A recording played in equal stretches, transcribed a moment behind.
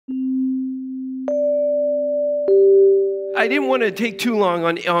I didn't want to take too long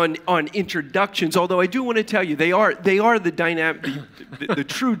on introductions, although I do want to tell you they are the dynamic, the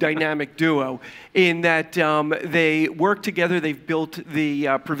true dynamic duo, in that they work together. They've built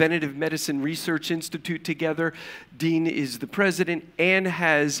the Preventative Medicine Research Institute together. Dean is the president and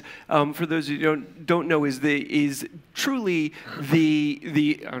has, for those who don't know, is truly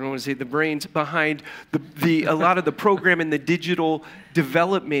the I don't want to say the brains behind a lot of the program and the digital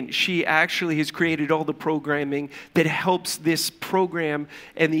development. She actually has created all the programming that helps this program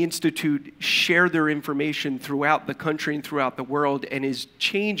and the Institute share their information throughout the country and throughout the world, and is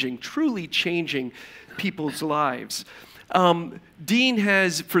truly changing people's lives. Dean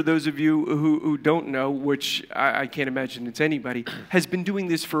has, for those of you who don't know, which I can't imagine it's anybody, has been doing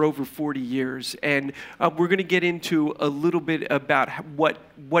this for over 40 years. And we're going to get into a little bit about what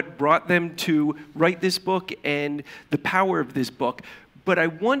brought them to write this book and the power of this book. But I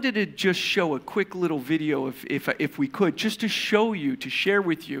wanted to just show a quick little video, if we could, just to show you, to share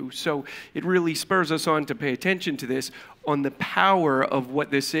with you, so it really spurs us on to pay attention to this, on the power of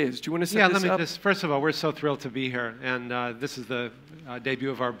what this is. Do you want to set this up? Yeah, let me just, first of all, we're so thrilled to be here. And this is the debut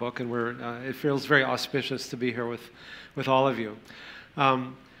of our book, and it feels very auspicious to be here with all of you.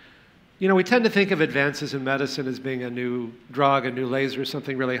 You know, we tend to think of advances in medicine as being a new drug, a new laser,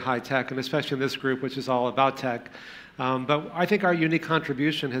 something really high tech, and especially in this group, which is all about tech. But I think our unique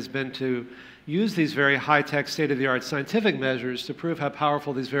contribution has been to use these very high-tech, state-of-the-art scientific measures to prove how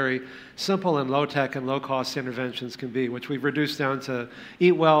powerful these very simple and low-tech and low-cost interventions can be, which we've reduced down to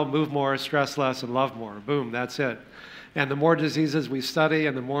eat well, move more, stress less, and love more. Boom, that's it. And the more diseases we study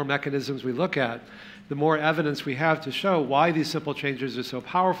and the more mechanisms we look at, the more evidence we have to show why these simple changes are so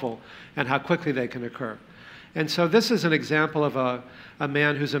powerful and how quickly they can occur. And so this is an example of a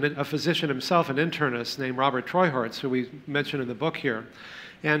man who's a physician himself, an internist named Robert Treuherz, who we mentioned in the book here.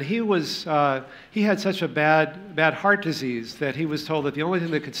 And he had such a bad heart disease that he was told that the only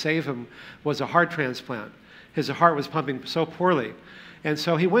thing that could save him was a heart transplant. His heart was pumping so poorly. And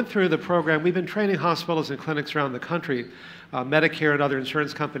so he went through the program. We've been training hospitals and clinics around the country. Medicare and other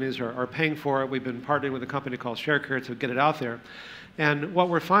insurance companies are paying for it. We've been partnering with a company called ShareCare to get it out there. And what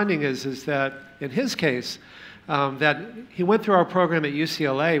we're finding is that in his case, that he went through our program at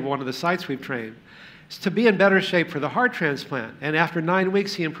UCLA, one of the sites we've trained, to be in better shape for the heart transplant. And after 9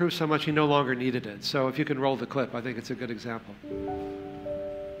 weeks, he improved so much he no longer needed it. So if you can roll the clip, I think it's a good example.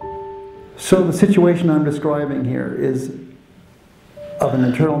 So the situation I'm describing here is of an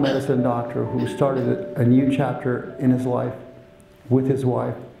internal medicine doctor who started a new chapter in his life with his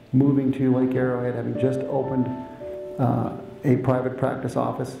wife, moving to Lake Arrowhead, having just opened a private practice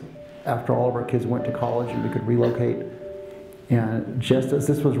office after all of our kids went to college and we could relocate. And just as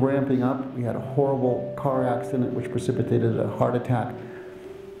this was ramping up, we had a horrible car accident which precipitated a heart attack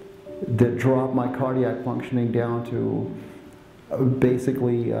that dropped my cardiac functioning down to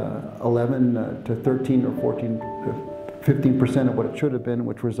basically 11 to 13 or 14, 15% of what it should have been,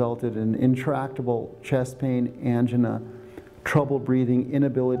 which resulted in intractable chest pain, angina, trouble breathing,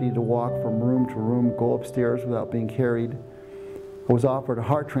 inability to walk from room to room, go upstairs without being carried. I was offered a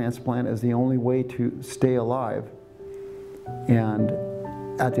heart transplant as the only way to stay alive. And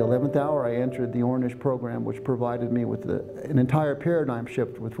at the 11th hour, I entered the Ornish program, which provided me with an entire paradigm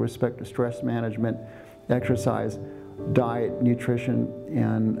shift with respect to stress management, exercise, diet, nutrition,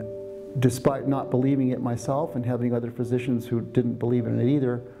 and despite not believing it myself and having other physicians who didn't believe in it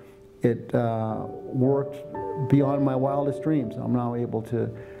either, it worked beyond my wildest dreams. I'm now able to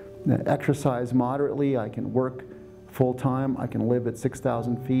exercise moderately. I can work full-time. I can live at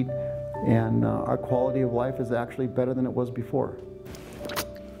 6,000 feet. And our quality of life is actually better than it was before.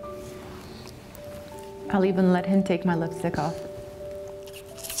 I'll even let him take my lipstick off.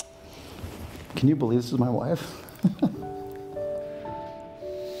 Can you believe this is my wife?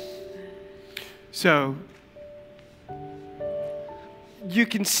 So you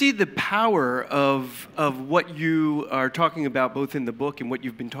can see the power of what you are talking about both in the book and what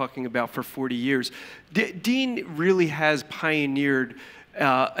you've been talking about for 40 years. Dean really has pioneered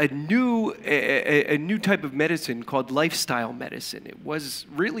a new type of medicine called lifestyle medicine. It was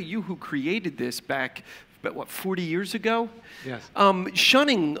really you who created this back, about what, 40 years ago? Yes.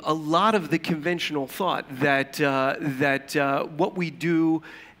 Shunning a lot of the conventional thought that what we do,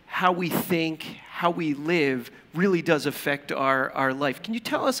 how we think, how we live really does affect our life. Can you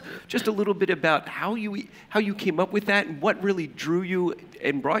tell us just a little bit about how you came up with that and what really drew you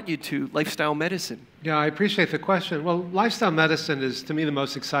and brought you to lifestyle medicine? Yeah, I appreciate the question. Well, lifestyle medicine is, to me, the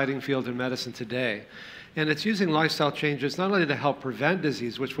most exciting field in medicine today. And it's using lifestyle changes not only to help prevent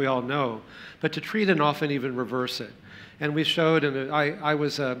disease, which we all know, but to treat and often even reverse it. And we showed, and I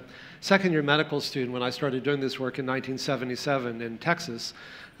was a second-year medical student when I started doing this work in 1977 in Texas.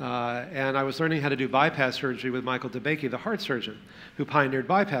 And I was learning how to do bypass surgery with Michael DeBakey, the heart surgeon, who pioneered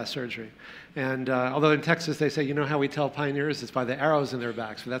bypass surgery. And although in Texas they say, you know how we tell pioneers? It's by the arrows in their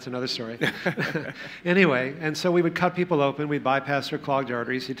backs, but that's another story. Anyway, and so we would cut people open, we'd bypass their clogged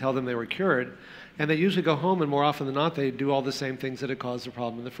arteries, he'd tell them they were cured, and they usually go home, and more often than not, they do all the same things that had caused the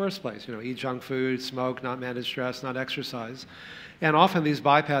problem in the first place. You know, eat junk food, smoke, not manage stress, not exercise. And often these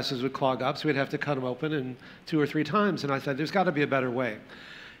bypasses would clog up, so we'd have to cut them open in 2 or 3 times, and I thought, there's got to be a better way.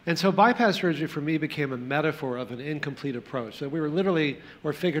 And so bypass surgery for me became a metaphor of an incomplete approach. So we were literally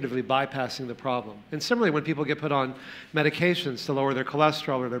or figuratively bypassing the problem. And similarly, when people get put on medications to lower their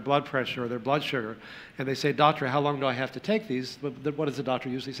cholesterol or their blood pressure or their blood sugar, and they say, doctor, how long do I have to take these? What does the doctor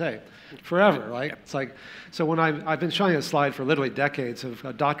usually say? Forever, right? It's like, so when I've been showing a slide for literally decades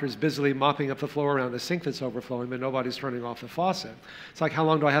of doctors busily mopping up the floor around a sink that's overflowing, but nobody's turning off the faucet. It's like, how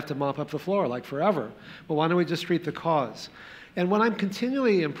long do I have to mop up the floor? Like forever. Well, why don't we just treat the cause? And what I'm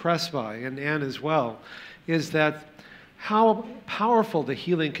continually impressed by, and Anne as well, is that how powerful the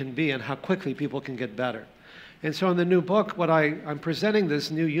healing can be and how quickly people can get better. And so in the new book, I'm presenting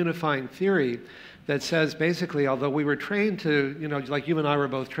this new unifying theory that says basically, although we were trained to, you know, like you and I were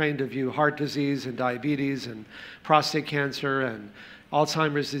both trained to view heart disease and diabetes and prostate cancer and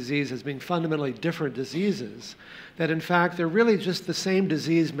Alzheimer's disease as being fundamentally different diseases, that in fact they're really just the same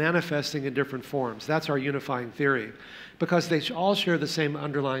disease manifesting in different forms. That's our unifying theory, because they all share the same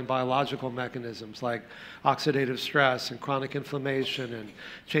underlying biological mechanisms like oxidative stress and chronic inflammation and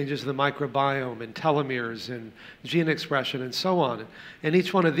changes in the microbiome and telomeres and gene expression and so on. And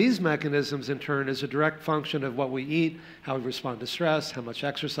each one of these mechanisms in turn is a direct function of what we eat, how we respond to stress, how much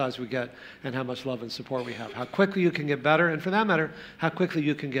exercise we get, and how much love and support we have. How quickly you can get better, and for that matter, how quickly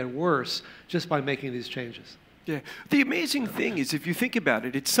you can get worse just by making these changes. Yeah. The amazing thing is, if you think about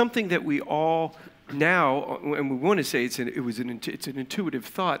it, it's something that we all now, and we want to say it's an intuitive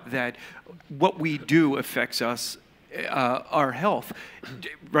thought that what we do affects us, our health,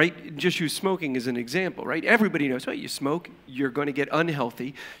 right? Just use smoking as an example, right? Everybody knows, oh, you smoke, you're going to get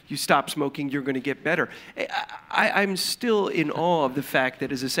unhealthy. You stop smoking, you're going to get better. I'm still in awe of the fact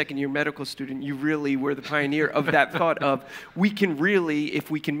that as a second-year medical student, you really were the pioneer of that thought of, we can really,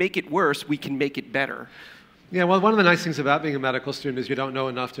 if we can make it worse, we can make it better. Yeah, well, one of the nice things about being a medical student is you don't know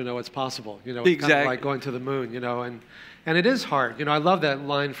enough to know it's possible. You know, it's kind of like going to the moon, you know, and it is hard. You know, I love that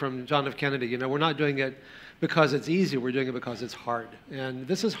line from John F. Kennedy, you know, we're not doing it because it's easy, we're doing it because it's hard. And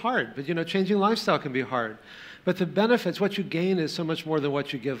this is hard, but, you know, changing lifestyle can be hard. But the benefits, what you gain is so much more than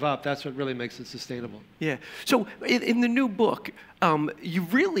what you give up. That's what really makes it sustainable. Yeah. So in the new book, you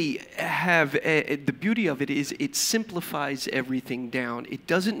really have, the beauty of it is it simplifies everything down. It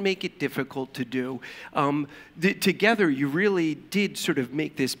doesn't make it difficult to do. Together, you really did sort of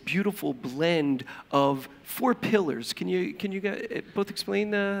make this beautiful blend of 4 pillars. Can you guys both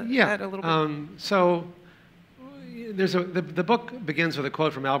explain that a little bit? So the book begins with a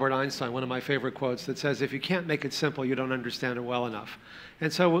quote from Albert Einstein, one of my favorite quotes, that says, if you can't make it simple, you don't understand it well enough.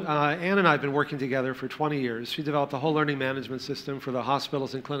 And so Anne and I have been working together for 20 years. She developed a whole learning management system for the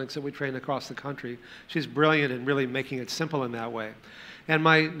hospitals and clinics that we train across the country. She's brilliant in really making it simple in that way. And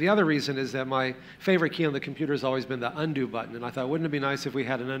the other reason is that my favorite key on the computer has always been the undo button. And I thought, wouldn't it be nice if we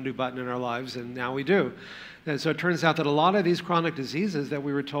had an undo button in our lives? And now we do. And so it turns out that a lot of these chronic diseases that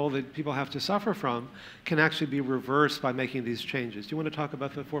we were told that people have to suffer from can actually be reversed by making these changes. Do you want to talk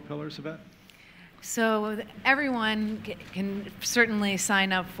about the 4 pillars a bit? So everyone can certainly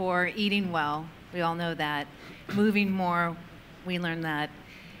sign up for eating well. We all know that. Moving more, we learned that.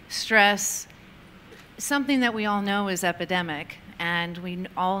 Stress, something that we all know is epidemic, and we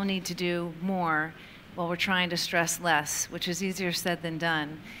all need to do more while we're trying to stress less, which is easier said than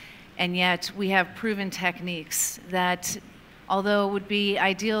done. And yet we have proven techniques that, although it would be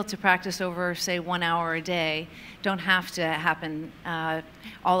ideal to practice over, say, 1 hour a day, don't have to happen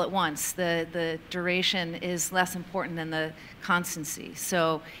all at once. The duration is less important than the constancy.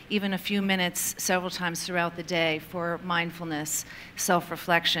 So even a few minutes several times throughout the day for mindfulness,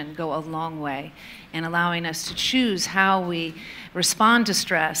 self-reflection go a long way, and allowing us to choose how we respond to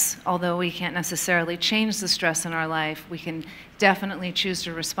stress. Although we can't necessarily change the stress in our life, we can definitely choose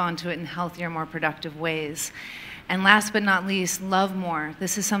to respond to it in healthier, more productive ways. And last but not least, love more.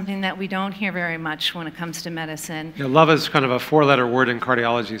 This is something that we don't hear very much when it comes to medicine. Yeah, love is kind of a 4-letter word in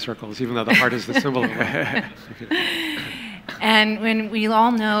cardiology circles, even though the heart is the symbol of it. And when we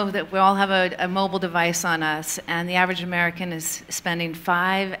all know that we all have a mobile device on us, and the average American is spending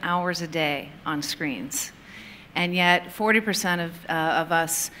 5 hours a day on screens. And yet 40% of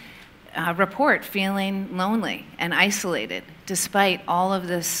us report feeling lonely and isolated despite all of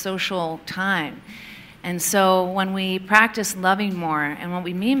this social time. And so when we practice loving more, and what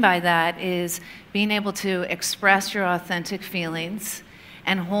we mean by that is being able to express your authentic feelings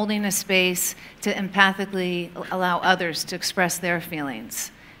and holding a space to empathically allow others to express their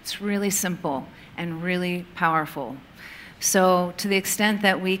feelings. It's really simple and really powerful. So to the extent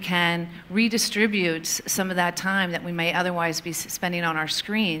that we can redistribute some of that time that we may otherwise be spending on our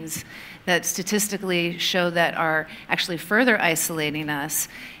screens that statistically show that are actually further isolating us,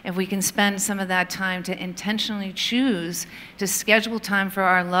 if we can spend some of that time to intentionally choose to schedule time for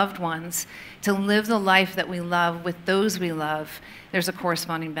our loved ones, to live the life that we love with those we love, there's a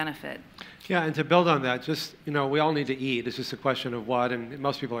corresponding benefit. Yeah, and to build on that, just, you know, we all need to eat. It's just a question of what, and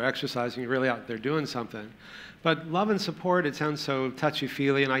most people are exercising, you're really out there doing something. But love and support, it sounds so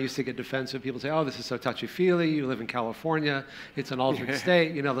touchy-feely, and I used to get defensive. People say, oh, this is so touchy-feely, you live in California, it's an altered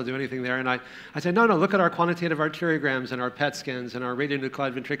state, you know, they'll do anything there. And I say, no, look at our quantitative arteriograms and our PET scans and our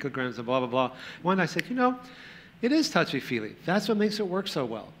radionuclide ventriculograms and blah, blah, blah. One, I said, you know, it is touchy-feely. That's what makes it work so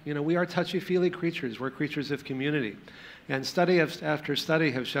well. You know, we are touchy-feely creatures. We're creatures of community. And study after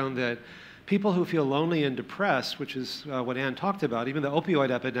study have shown that people who feel lonely and depressed, which is what Ann talked about, even the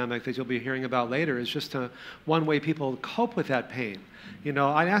opioid epidemic that you'll be hearing about later, is just one way people cope with that pain. You know,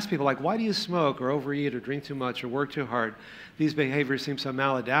 I'd ask people, like, why do you smoke or overeat or drink too much or work too hard? These behaviors seem so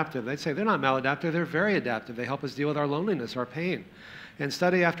maladaptive. They'd say they're not maladaptive, they're very adaptive. They help us deal with our loneliness, our pain. And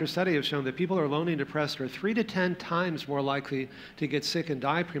study after study have shown that people who are lonely and depressed are 3 to 10 times more likely to get sick and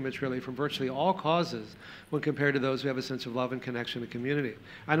die prematurely from virtually all causes when compared to those who have a sense of love and connection and community.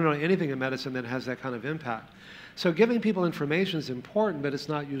 I don't know anything in medicine that has that kind of impact. So giving people information is important, but it's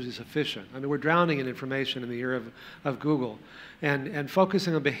not usually sufficient. I mean, we're drowning in information in the era of Google. And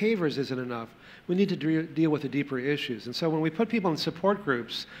focusing on behaviors isn't enough. We need to deal with the deeper issues. And so when we put people in support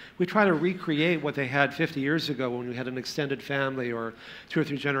groups, we try to recreate what they had 50 years ago when we had an extended family or 2 or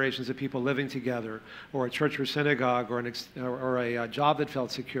 3 generations of people living together, or a church or synagogue, or a job that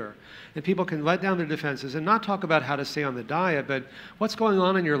felt secure. And people can let down their defenses and not talk about how to stay on the diet, but what's going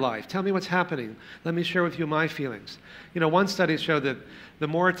on in your life? Tell me what's happening. Let me share with you my feelings. You know, one study showed that the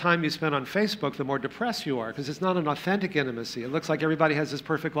more time you spend on Facebook, the more depressed you are, because it's not an authentic intimacy. It looks like everybody has this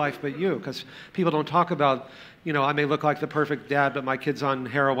perfect life but you, because people don't talk about, you know, I may look like the perfect dad, but my kid's on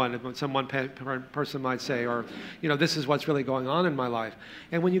heroin, some one person might say, or, you know, this is what's really going on in my life.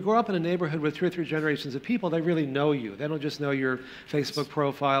 And when you grow up in a neighborhood with 2 or 3 generations of people, they really know you. They don't just know your Facebook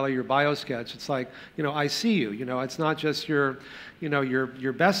profile or your bio sketch. It's like, you know, I see you. You know, it's not just your, you know,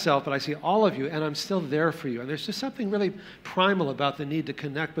 your best self, but I see all of you, and I'm still there for you. And there's just something really primal about the need to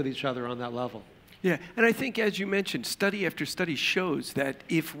connect with each other on that level. Yeah, and I think, as you mentioned, study after study shows that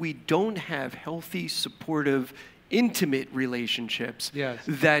if we don't have healthy, supportive, intimate relationships, yes,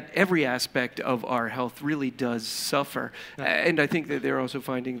 that every aspect of our health really does suffer. Yeah. And I think that they're also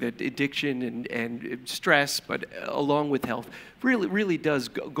finding that addiction and stress, but along with health, really does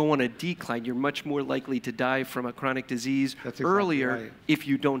go on a decline. You're much more likely to die from a chronic disease earlier right, if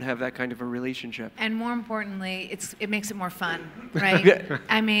you don't have that kind of a relationship. And more importantly, it makes it more fun, right?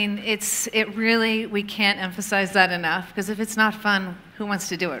 I mean, we can't emphasize that enough, because if it's not fun, who wants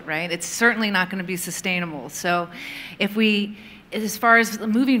to do it, right? It's certainly not going to be sustainable. So as far as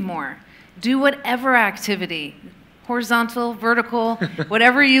moving more, do whatever activity, horizontal, vertical,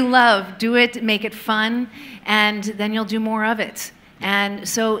 whatever you love, do it, make it fun, and then you'll do more of it. And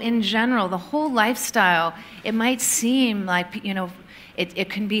so in general, the whole lifestyle, it might seem like, you know,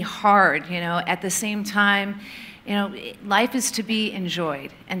 it can be hard, you know, at the same time, you know, life is to be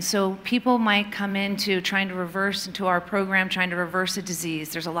enjoyed. And so people might come into our program, trying to reverse a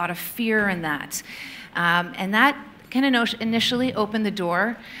disease. There's a lot of fear in that. And that can initially open the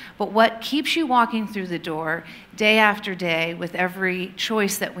door, but what keeps you walking through the door day after day with every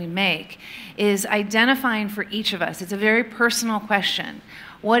choice that we make is identifying for each of us. It's a very personal question.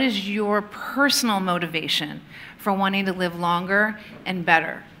 What is your personal motivation for wanting to live longer and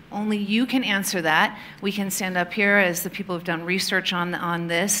better? Only you can answer that. We can stand up here as the people who've done research on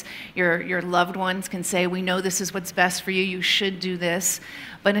this. Your loved ones can say, we know this is what's best for you, you should do this.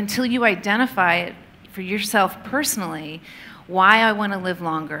 But until you identify it for yourself personally, why I want to live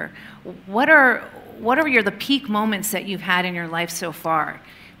longer, what are the peak moments that you've had in your life so far?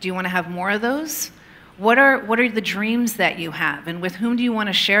 Do you want to have more of those? What are the dreams that you have, and with whom do you want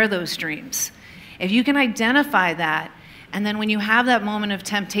to share those dreams? If you can identify that, and then when you have that moment of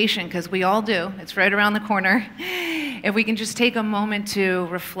temptation, because we all do, it's right around the corner, if we can just take a moment to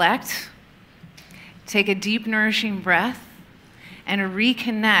reflect, take a deep, nourishing breath, and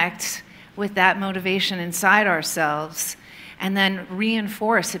reconnect with that motivation inside ourselves, and then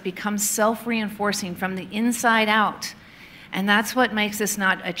reinforce. It becomes self-reinforcing from the inside out. And that's what makes this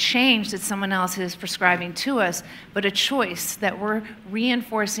not a change that someone else is prescribing to us, but a choice that we're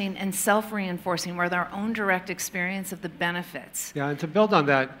reinforcing and self-reinforcing with our own direct experience of the benefits. Yeah, and to build on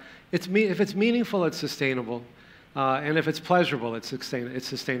that, if it's meaningful, it's sustainable. And if it's pleasurable, it's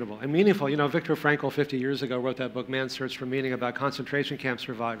sustainable. And meaningful, you know, Viktor Frankl 50 years ago wrote that book, Man's Search for Meaning, about concentration camp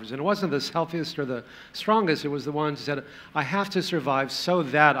survivors. And it wasn't the healthiest or the strongest, it was the ones who said, I have to survive so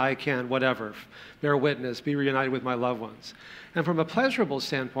that I can, whatever, bear witness, be reunited with my loved ones. And from a pleasurable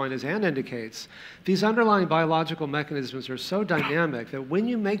standpoint, as Anne indicates, these underlying biological mechanisms are so dynamic that when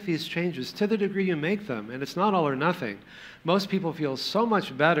you make these changes, to the degree you make them, and it's not all or nothing, most people feel so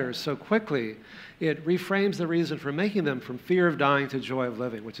much better so quickly, it reframes the reason for making them from fear of dying to joy of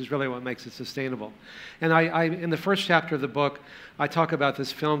living, which is really what makes it sustainable. And in the first chapter of the book, I talk about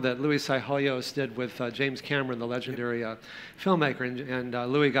this film that Louis Saiholios did with James Cameron, the legendary filmmaker. And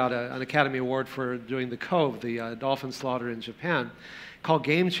Louis got an Academy Award for doing The Cove, the dolphin slaughter in Japan, called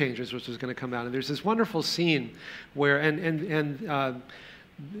Game Changers, which was going to come out. And there's this wonderful scene where,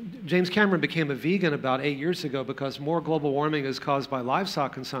 James Cameron became a vegan about 8 years ago because more global warming is caused by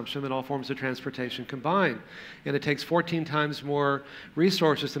livestock consumption than all forms of transportation combined. And it takes 14 times more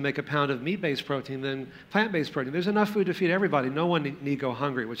resources to make a pound of meat-based protein than plant-based protein. There's enough food to feed everybody. No one need go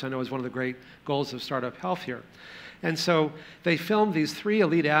hungry, which I know is one of the great goals of startup health here. And so they filmed these 3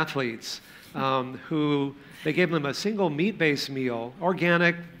 elite athletes who they gave them a single meat-based meal,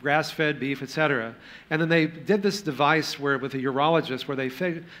 organic, grass-fed beef, et cetera. And then they did this device with a urologist where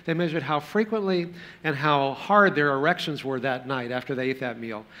they measured how frequently and how hard their erections were that night after they ate that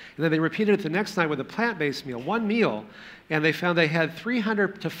meal. And then they repeated it the next night with a plant-based meal, one meal, and they found they had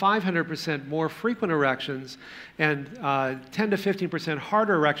 300 to 500% more frequent erections and 10 to 15%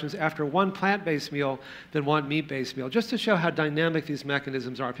 harder erections after one plant-based meal than one meat-based meal, just to show how dynamic these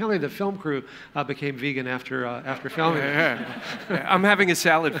mechanisms are. Apparently the film crew became vegan after filming. I'm having a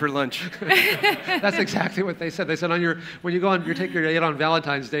salad for lunch. That's exactly what they said. They said, when you take your date on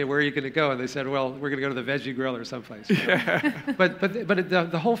Valentine's Day, where are you going to go? And they said, well, we're going to go to the Veggie Grill or someplace. But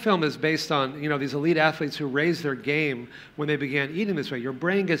the whole film is based on these elite athletes who raised their game when they began eating this way. Your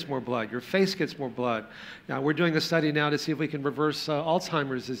brain gets more blood. Your face gets more blood. Now, we're doing a study now to see if we can reverse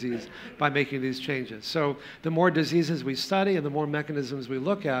Alzheimer's disease by making these changes. So the more diseases we study and the more mechanisms we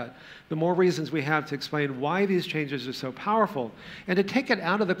look at, the more reasons we have to explain why these changes are so powerful, and to take it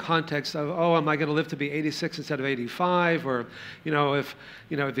out of the context of, oh, am I going to live to be 86 instead of 85, or if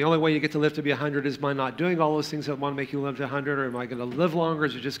the only way you get to live to be 100 is by not doing all those things that want to make you live to 100, or am I going to live longer,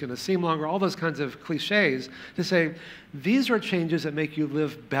 is it just going to seem longer, all those kinds of cliches, to say these are changes that make you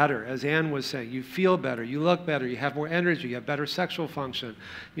live better. As Anne was saying, you feel better, you look better, you have more energy, you have better sexual function.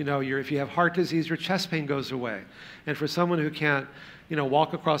 If you have heart disease, your chest pain goes away. And for someone who can't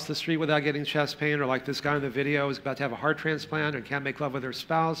walk across the street without getting chest pain, or like this guy in the video is about to have a heart transplant, or can't make love with their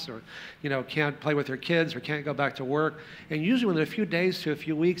spouse, or can't play with their kids, or can't go back to work. And usually within a few days to a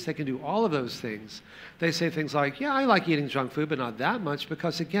few weeks, they can do all of those things. They say things like, yeah, I like eating junk food, but not that much,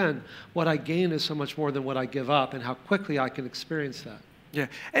 because again, what I gain is so much more than what I give up, and how quickly I can experience that. Yeah,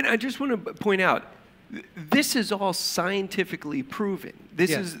 and I just want to point out, this is all scientifically proven.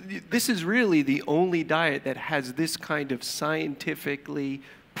 This is really the only diet that has this kind of scientifically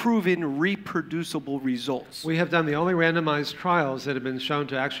proven, reproducible results. We have done the only randomized trials that have been shown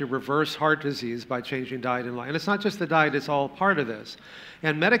to actually reverse heart disease by changing diet and life. And it's not just the diet, it's all part of this.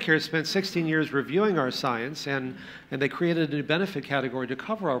 And Medicare spent 16 years reviewing our science, and they created a new benefit category to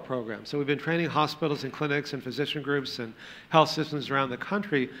cover our program. So we've been training hospitals and clinics and physician groups and health systems around the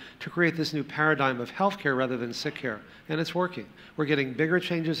country to create this new paradigm of healthcare rather than sick care. And it's working. We're getting bigger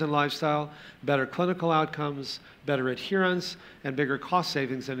changes in lifestyle, better clinical outcomes, better adherence, and bigger cost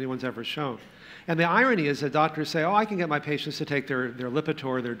savings than anyone's ever shown. And the irony is that doctors say, oh, I can get my patients to take their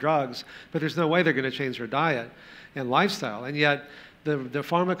Lipitor, their drugs, but there's no way they're going to change their diet and lifestyle. And yet, the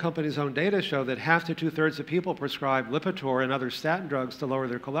pharma companies' own data show that half to two-thirds of people prescribed Lipitor and other statin drugs to lower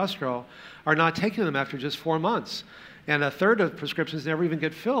their cholesterol are not taking them after just 4 months. And a third of prescriptions never even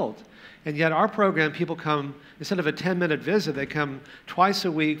get filled. And yet our program, people come, instead of a 10-minute visit, they come twice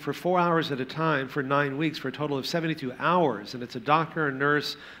a week for 4 hours at a time for 9 weeks for a total of 72 hours. And it's a doctor, a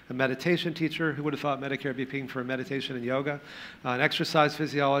nurse, a meditation teacher, who would have thought Medicare would be paying for meditation and yoga, an exercise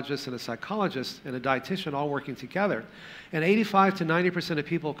physiologist, and a psychologist, and a dietitian all working together. And 85 to 90% of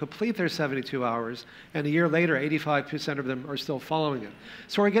people complete their 72 hours, and a year later, 85% of them are still following it.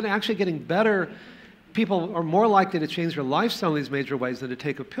 So we're actually getting better people are more likely to change their lifestyle in these major ways than to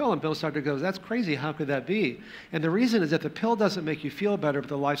take a pill. And Bill's doctor goes, that's crazy, how could that be? And the reason is that the pill doesn't make you feel better, but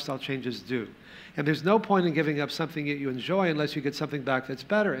the lifestyle changes do. And there's no point in giving up something that you enjoy unless you get something back that's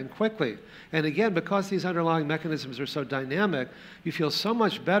better and quickly. And again, because these underlying mechanisms are so dynamic, you feel so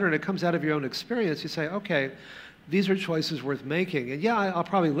much better, and it comes out of your own experience. You say, okay, these are choices worth making. And yeah, I'll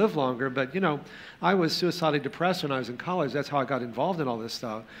probably live longer, but you know, I was suicidally depressed when I was in college. That's how I got involved in all this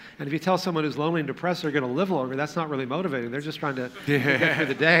stuff. And if you tell someone who's lonely and depressed they're going to live longer, that's not really motivating. They're just trying to get through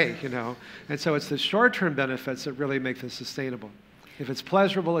the day, you know. And so it's the short-term benefits that really make this sustainable. If it's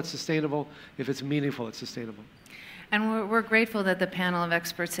pleasurable, it's sustainable. If it's meaningful, it's sustainable. And we're grateful that the panel of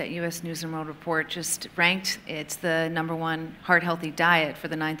experts at U.S. News & World Report just ranked it's the #1 heart-healthy diet for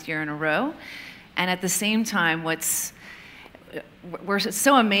the 9th year in a row. And at the same time, what's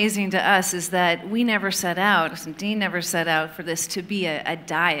so amazing to us is that we never set out, Dean never set out for this to be a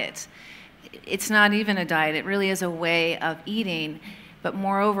diet. It's not even a diet. It really is a way of eating, but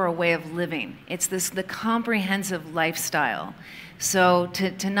moreover, a way of living. It's the comprehensive lifestyle. So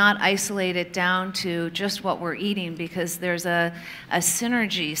to not isolate it down to just what we're eating, because there's a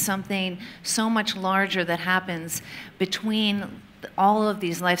synergy, something so much larger that happens between all of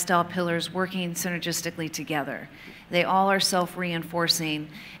these lifestyle pillars working synergistically together. They all are self-reinforcing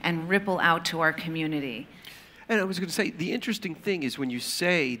and ripple out to our community. And I was going to say, the interesting thing is when you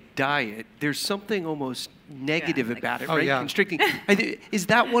say diet, there's something almost negative about it, right? Yeah. Constricting. Is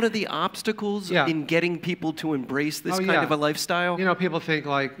that one of the obstacles in getting people to embrace this kind of a lifestyle? You know, people think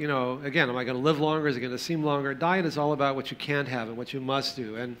like, you know, again, am I going to live longer? Is it going to seem longer? Diet is all about what you can have and what you must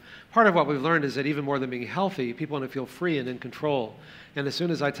do. And part of what we've learned is that even more than being healthy, people want to feel free and in control. And as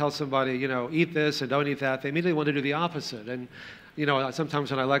soon as I tell somebody, you know, eat this and don't eat that, they immediately want to do the opposite. And you know,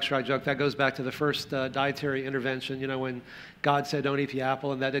 sometimes when I lecture, I joke that goes back to the first dietary intervention, you know, when God said, don't eat the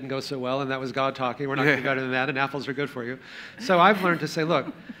apple, and that didn't go so well, and that was God talking. We're not going to be better than that, and apples are good for you. So I've learned to say,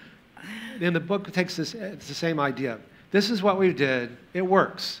 look, in the book takes this, it's the same idea. This is what we did. It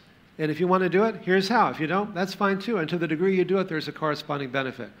works. And if you want to do it, here's how. If you don't, that's fine too. And to the degree you do it, there's a corresponding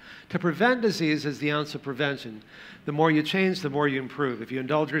benefit. To prevent disease is the ounce of prevention. The more you change, the more you improve. If you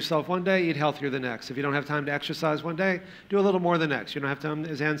indulge yourself one day, eat healthier the next. If you don't have time to exercise one day, do a little more the next. You don't have time,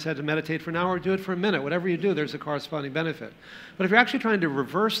 as Ann said, to meditate for an hour, do it for a minute. Whatever you do, there's a corresponding benefit. But if you're actually trying to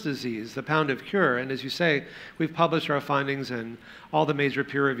reverse disease, the pound of cure, and as you say, we've published our findings in all the major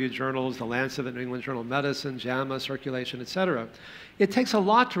peer-reviewed journals, the Lancet, the New England Journal of Medicine, JAMA, Circulation, et cetera. It takes a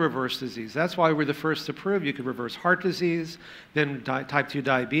lot to reverse disease. That's why we're the first to prove you could reverse heart disease, then type 2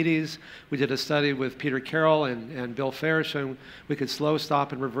 diabetes. We did a study with Peter Carroll and Bill Fair showing we could slow,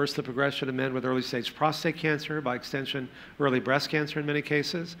 stop, and reverse the progression of men with early-stage prostate cancer, by extension, early breast cancer in many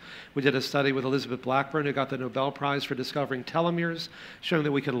cases. We did a study with Elizabeth Blackburn, who got the Nobel Prize for discovering telomeres, showing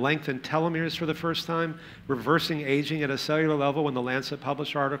that we could lengthen telomeres for the first time, reversing aging at a cellular level when the Lancet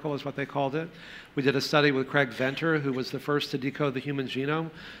published article is what they called it. We did a study with Craig Venter, who was the first to decode the human genome,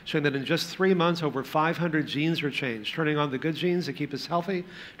 showing that in just 3 months, over 500 genes were changed, turning on the good genes that keep us healthy,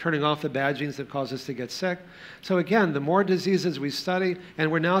 turning off the bad genes that cause us to get sick. So again, the more diseases we study, and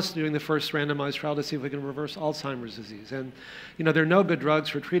we're now doing the first randomized trial to see if we can reverse Alzheimer's disease. And you know, there are no good drugs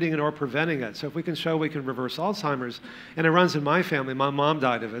for treating it or preventing it. So if we can show we can reverse Alzheimer's, and it runs in my family, my mom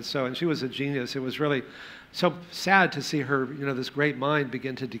died of it, so, and she was a genius. It was really so sad to see her, you know, this great mind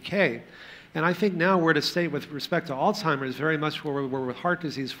begin to decay. And I think now we're at a state with respect to Alzheimer's very much where we were with heart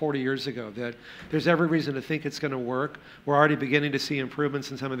disease 40 years ago, that there's every reason to think it's going to work. We're already beginning to see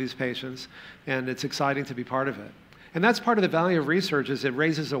improvements in some of these patients, and it's exciting to be part of it. And that's part of the value of research, is it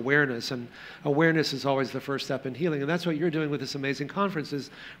raises awareness, and awareness is always the first step in healing. And that's what you're doing with this amazing conference,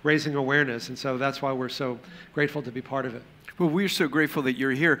 is raising awareness. And so that's why we're so grateful to be part of it. Well, we're so grateful that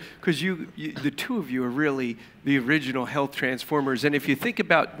you're here, because the two of you are really the original health transformers. And if you think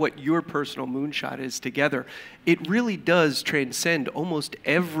about what your personal moonshot is together, it really does transcend almost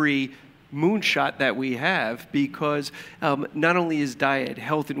every moonshot that we have, because not only is diet,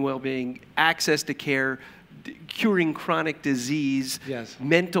 health and well-being, access to care, curing chronic disease,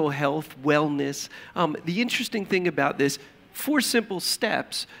 mental health, wellness. The interesting thing about this, 4 simple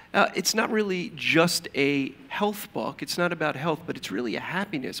steps, it's not really just a health book. It's not about health, but it's really a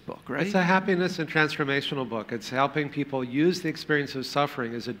happiness book, right? It's a happiness and transformational book. It's helping people use the experience of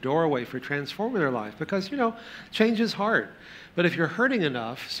suffering as a doorway for transforming their life, because, you know, change is hard. But if you're hurting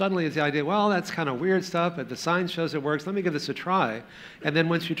enough, suddenly it's the idea, well, that's kind of weird stuff, but the science shows it works. Let me give this a try. And then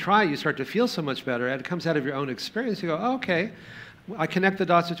once you try, you start to feel so much better, and it comes out of your own experience. You go, oh, okay, I connect the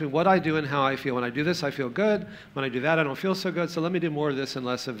dots between what I do and how I feel. When I do this, I feel good. When I do that, I don't feel so good. So let me do more of this and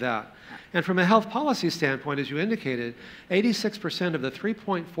less of that. And from a health policy standpoint, as you indicated, 86% of the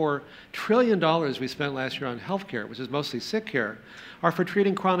 $3.4 trillion we spent last year on healthcare, which is mostly sick care, are for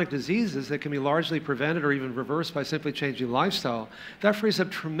treating chronic diseases that can be largely prevented or even reversed by simply changing lifestyle. That frees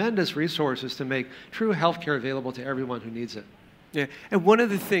up tremendous resources to make true healthcare available to everyone who needs it. Yeah, and one of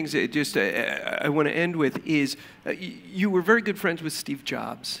the things that just I want to end with is you were very good friends with Steve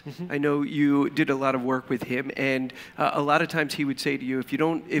Jobs. I know you did a lot of work with him, and a lot of times he would say to you,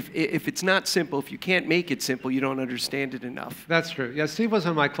 if it's not simple, if you can't make it simple, you don't understand it enough. That's true. Yeah, Steve was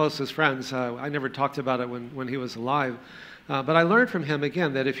one of my closest friends. I never talked about it when he was alive. But I learned from him,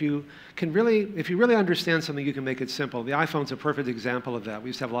 again, that if you really understand something, you can make it simple. The iPhone's a perfect example of that. We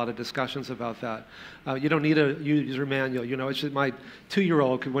used to have a lot of discussions about that. You don't need a user manual. You know, it's just my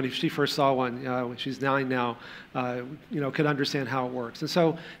 2-year-old, when she first saw one, she's 9 now, could understand how it works. And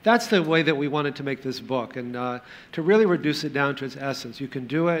so that's the way that we wanted to make this book, and to really reduce it down to its essence. You can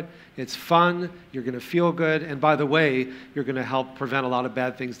do it. It's fun. You're going to feel good. And by the way, you're going to help prevent a lot of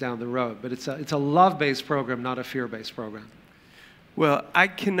bad things down the road. But it's a love-based program, not a fear-based program. Well, I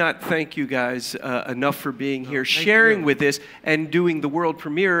cannot thank you guys enough for being here, sharing with us, and doing the world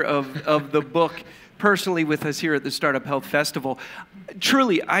premiere of the book personally with us here at the Startup Health Festival.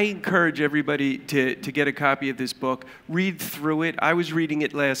 Truly, I encourage everybody to get a copy of this book, read through it. I was reading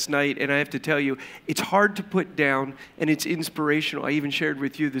it last night, and I have to tell you, it's hard to put down, and it's inspirational. I even shared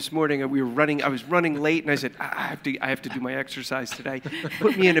with you this morning, I was running late, and I said, I have to do my exercise today.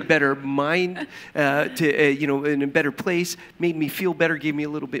 Put me in a better mind, in a better place, made me feel better, gave me a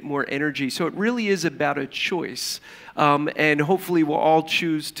little bit more energy. So it really is about a choice. And hopefully we'll all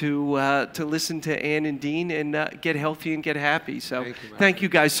choose to listen to Ann and Dean and get healthy and get happy. So thank you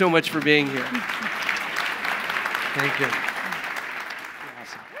guys so much for being here. Thank you.